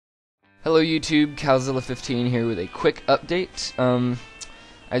Hello YouTube, Cowzilla15 here with a quick update.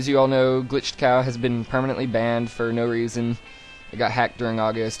 As you all know, Glitched Cow has been permanently banned for no reason. It got hacked during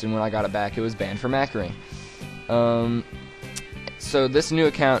August, and when I got it back, it was banned for macroing. So this new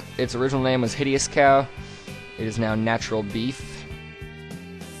account, its original name was Hideous Cow. It is now Natural Beef.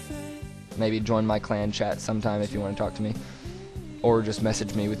 Maybe join my clan chat sometime if you want to talk to me, or just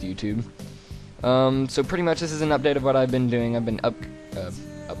message me with YouTube. So pretty much this is an update of what I've been doing. I've been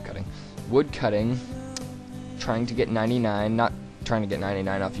wood cutting, trying to get 99, not trying to get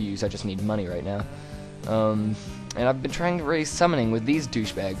 99 off views, I just need money right now. And I've been trying to raise summoning with these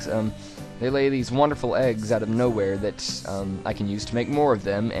douchebags. They lay these wonderful eggs out of nowhere that I can use to make more of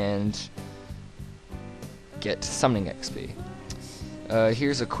them and get summoning XP.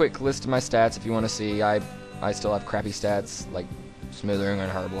 Here's a quick list of my stats if you want to see. I still have crappy stats like smithering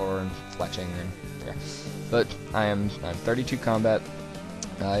and herblore and fletching and yeah. But I'm 32 combat.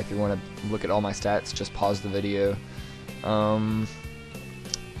 If you want to look at all my stats, just pause the video.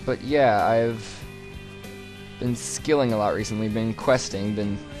 But yeah, I've been skilling a lot recently, been questing,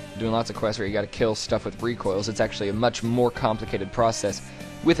 been doing lots of quests where you gotta kill stuff with recoils. It's actually a much more complicated process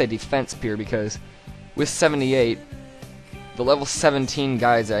with a defense peer, because with 78, the level 17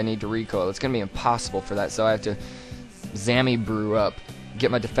 guys that I need to recoil, it's gonna be impossible for that, so I have to Zammy brew up, get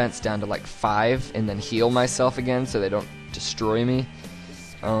my defense down to like 5, and then heal myself again so they don't destroy me.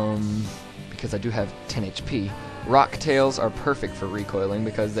 Because I do have 10 HP. Rock tails are perfect for recoiling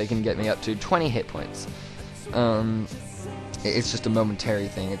because they can get me up to 20 hit points. It's just a momentary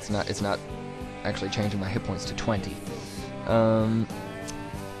thing. It's not actually changing my hit points to 20.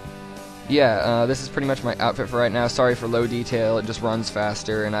 This is pretty much my outfit for right now. Sorry for low detail. It just runs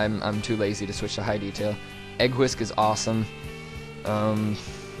faster, and I'm too lazy to switch to high detail. Egg Whisk is awesome.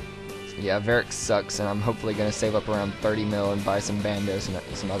 Yeah, Varric sucks, and I'm hopefully going to save up around 30 mil and buy some bandos and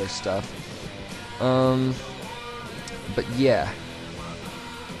some other stuff. But yeah.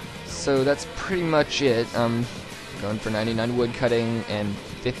 So that's pretty much it. I'm going for 99 wood cutting and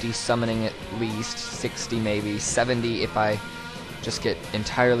 50 summoning at least, 60 maybe, 70 if I just get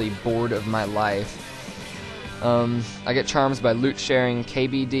entirely bored of my life. I get charms by loot sharing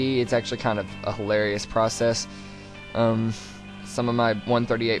KBD. It's actually kind of a hilarious process. Some of my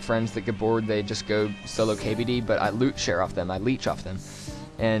 138 friends that get bored, they just go solo KBD, but I loot share off them, I leech off them.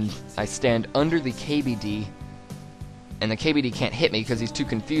 And I stand under the KBD, and the KBD can't hit me because he's too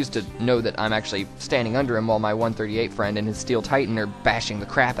confused to know that I'm actually standing under him while my 138 friend and his Steel Titan are bashing the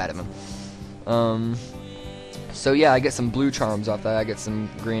crap out of him. So yeah, I get some blue charms off that, I get some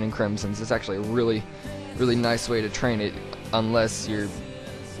green and crimsons. It's actually a really, really nice way to train it, unless your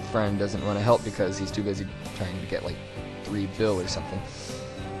friend doesn't want to help because he's too busy trying to get like 3 bill or something.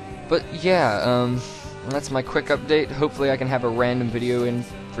 But yeah, that's my quick update. Hopefully I can have a random video in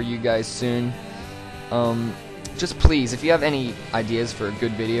for you guys soon. Just please, if you have any ideas for a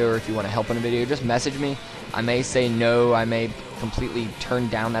good video, or if you want to help in a video, just message me. I may say no, I may completely turn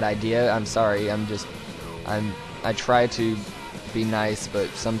down that idea. I'm sorry, I try to be nice, but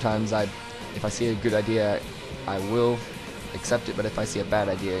sometimes if I see a good idea, I will accept it, but if I see a bad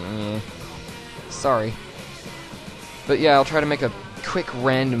idea, sorry. But yeah, I'll try to make a quick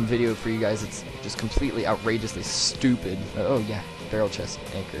random video for you guys. It's just completely outrageously stupid. Oh yeah, barrel chest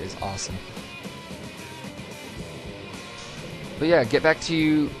anchor is awesome. But yeah, get back to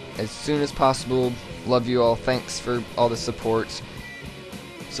you as soon as possible. Love you all. Thanks for all the support.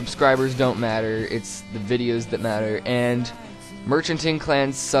 Subscribers don't matter. It's the videos that matter. And merchanting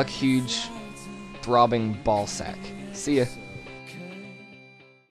clans suck huge, throbbing ballsack. See ya.